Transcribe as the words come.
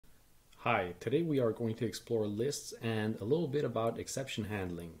Hi, today we are going to explore lists and a little bit about exception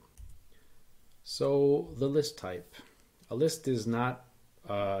handling. So the list type. A list is not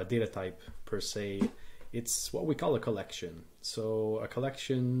a data type per se. It's what we call a collection. So a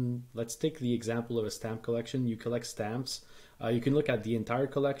collection, let's take the example of a stamp collection. You collect stamps. You can look at the entire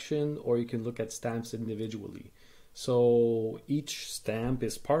collection or you can look at stamps individually. So each stamp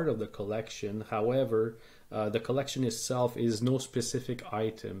is part of the collection. However, the collection itself is no specific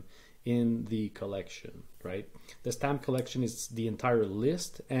item in the collection, right? The stamp collection is the entire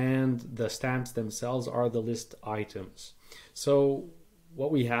list and the stamps themselves are the list items. So what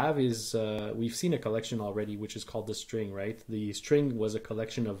we have is, we've seen a collection already, which is called the string, right? The string was a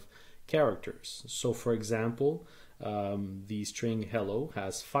collection of characters. So for example, the string hello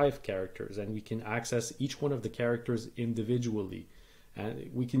has 5 characters and we can access each one of the characters individually.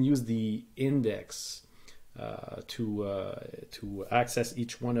 And we can use the index to access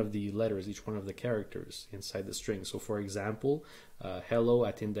each one of the letters, each one of the characters inside the string. So for example, hello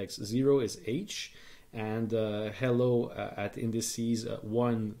at index 0 is H, and hello at indices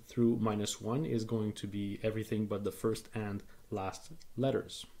 1 through -1 is going to be everything but the first and last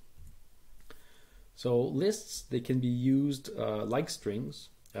letters. So lists, they can be used like strings,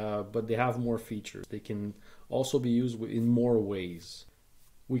 but they have more features. They can also be used in more ways.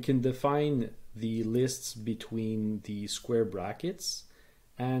 We can define the lists between the square brackets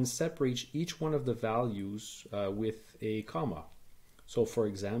and separate each one of the values with a comma. So for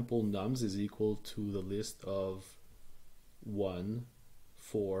example, nums is equal to the list of 1,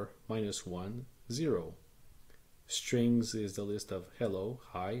 4, -1, 0. Strings is the list of hello,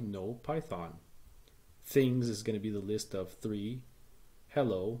 hi, no, Python. Things is going to be the list of 3,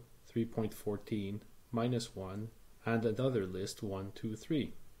 hello, 3.14, -1, and another list 1, 2,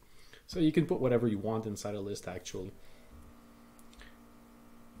 3. So you can put whatever you want inside a list actually.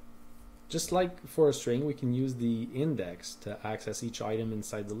 Just like for a string, we can use the index to access each item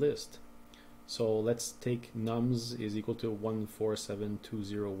inside the list. So let's take nums is equal to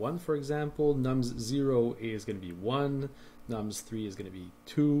 147201 for example. Nums 0 is going to be 1, nums 3 is going to be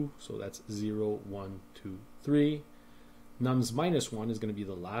 2, so that's 0, 1, 2, 3. Nums -1 is going to be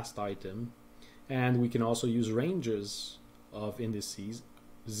the last item, and we can also use ranges of indices.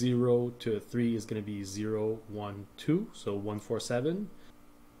 0 to 3 is going to be 0, 1, 2, so 147.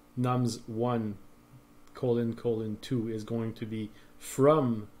 Nums 1 : 2 is going to be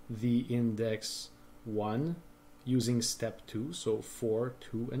from the index 1 using step 2, so 4,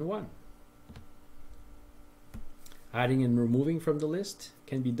 2, and 1. Adding and removing from the list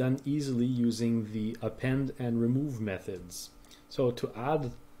can be done easily using the append and remove methods. So to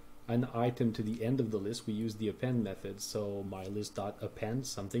add an item to the end of the list, we use the append method. So mylist.append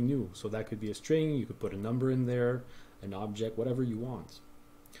something new. So that could be a string, you could put a number in there, an object, whatever you want.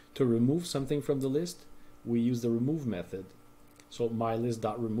 To remove something from the list, we use the remove method. So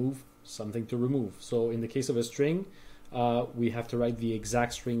mylist.remove something to remove. So in the case of a string, we have to write the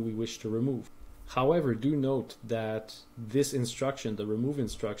exact string we wish to remove. However, do note that this instruction, the remove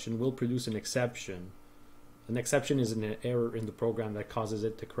instruction, will produce an exception. An exception is an error in the program that causes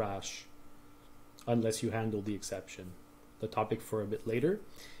it to crash unless you handle the exception. The topic for a bit later.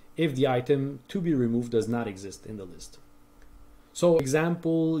 If the item to be removed does not exist in the list. So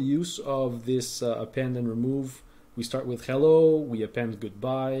example use of this append and remove. We start with hello, we append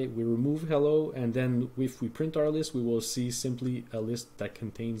goodbye, we remove hello, and then if we print our list, we will see simply a list that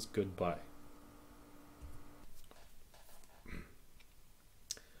contains goodbye.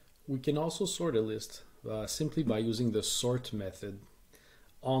 We can also sort a list simply by using the sort method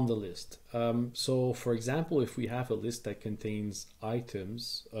on the list. So for example, if we have a list that contains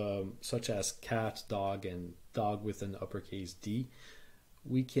items such as cat, dog, and dog with an uppercase D,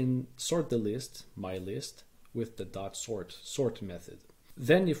 we can sort the list, my list, with the .sort method.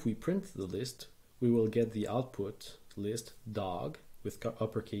 Then if we print the list, we will get the output list dog with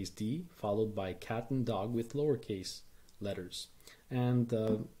uppercase D followed by cat and dog with lowercase letters. And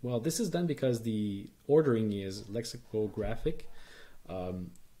well, this is done because the ordering is lexicographic,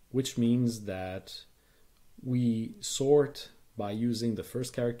 which means that we sort by using the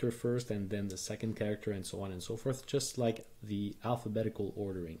first character first and then the second character and so on and so forth, just like the alphabetical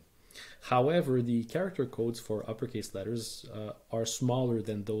ordering. However, the character codes for uppercase letters are smaller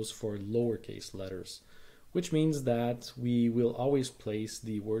than those for lowercase letters, which means that we will always place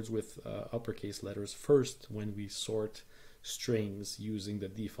the words with uppercase letters first when we sort strings using the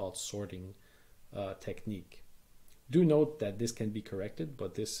default sorting technique. Do note that this can be corrected,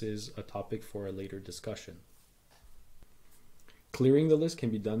 but this is a topic for a later discussion. Clearing the list can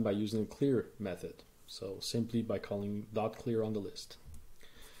be done by using the clear method. So simply by calling .clear on the list.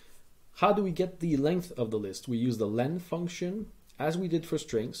 How do we get the length of the list? We use the len function as we did for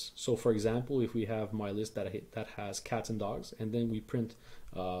strings. So for example, if we have my list that has cats and dogs, and then we print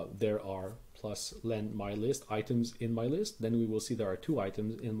there are plus len my list items in my list, then we will see there are 2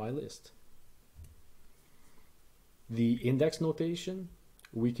 items in my list. The index notation,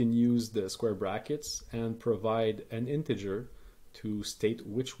 we can use the square brackets and provide an integer to state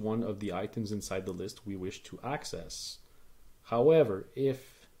which one of the items inside the list we wish to access. However,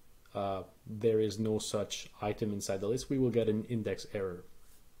 if there is no such item inside the list, we will get an index error.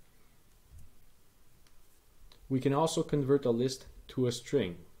 We can also convert a list to a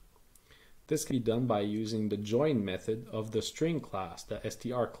string. This can be done by using the join method of the string class, the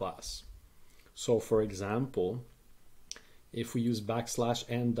str class. So for example, if we use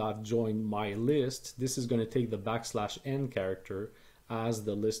 \n.join my list, this is going to take the \n character as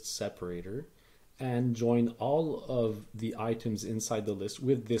the list separator and join all of the items inside the list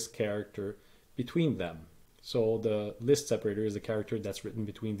with this character between them. So the list separator is the character that's written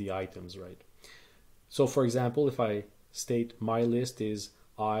between the items, right? So for example, if I state my list is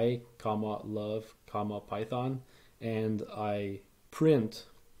I, love, Python, and I print,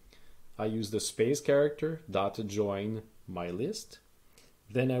 I use the space character dot join my list,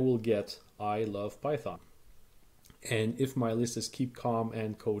 then I will get I love Python. And if my list is keep calm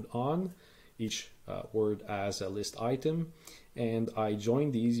and code on, each word as a list item, and I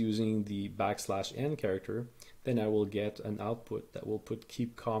join these using the \n character, then I will get an output that will put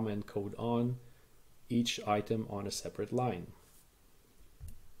keep calm and code on, each item on a separate line.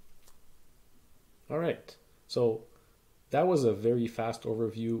 All right, so that was a very fast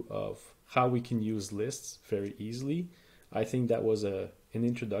overview of how we can use lists very easily. I think that was an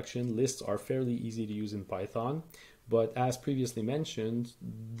introduction. Lists are fairly easy to use in Python, but as previously mentioned,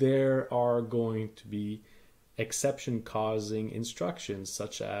 there are going to be exception causing instructions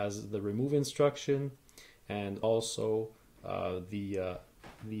such as the remove instruction and also the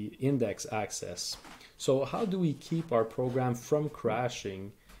index access. So how do we keep our program from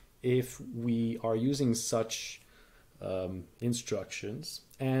crashing if we are using such instructions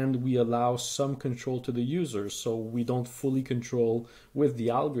and we allow some control to the user, so we don't fully control with the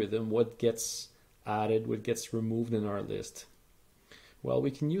algorithm what gets added, what gets removed in our list? Well, we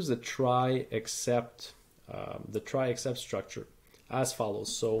can use the try except structure as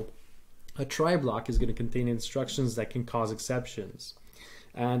follows. So a try block is going to contain instructions that can cause exceptions,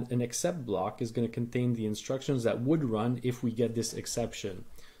 and an except block is going to contain the instructions that would run if we get this exception.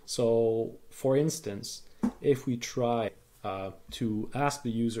 So for instance, if we try to ask the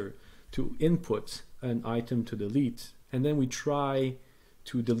user to input an item to delete, and then we try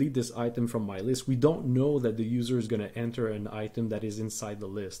to delete this item from my list, we don't know that the user is going to enter an item that is inside the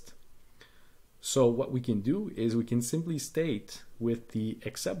list. So what we can do is we can simply state with the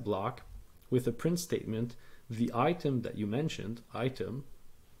except block, with a print statement, the item that you mentioned, item,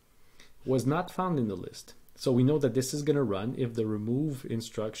 was not found in the list. So we know that this is going to run if the remove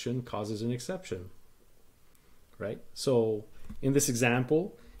instruction causes an exception, right? So in this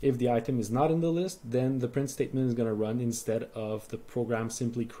example, if the item is not in the list, then the print statement is going to run instead of the program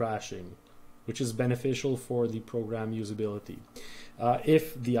simply crashing, which is beneficial for the program usability.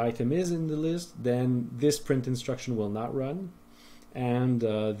 If the item is in the list, then this print instruction will not run, and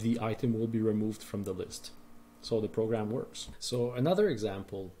the item will be removed from the list. So the program works. So another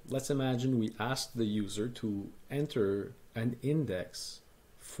example, let's imagine we ask the user to enter an index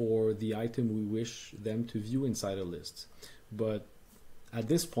for the item we wish them to view inside a list. But at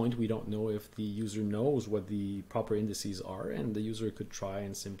this point, we don't know if the user knows what the proper indices are, and the user could try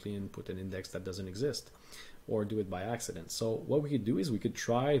and simply input an index that doesn't exist or do it by accident. So what we could do is we could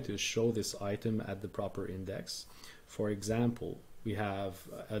try to show this item at the proper index. For example, we have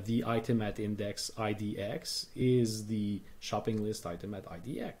the item at index IDX is the shopping list item at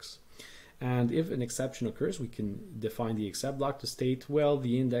IDX. And if an exception occurs, we can define the except block to state, well,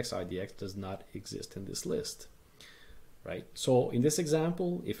 the index IDX does not exist in this list, right? So in this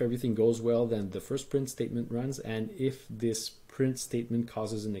example, if everything goes well, then the first print statement runs. And if this print statement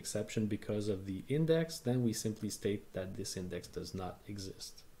causes an exception because of the index, then we simply state that this index does not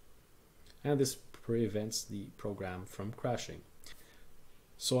exist. And this prevents the program from crashing.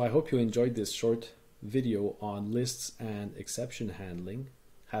 So I hope you enjoyed this short video on lists and exception handling.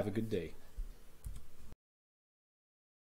 Have a good day.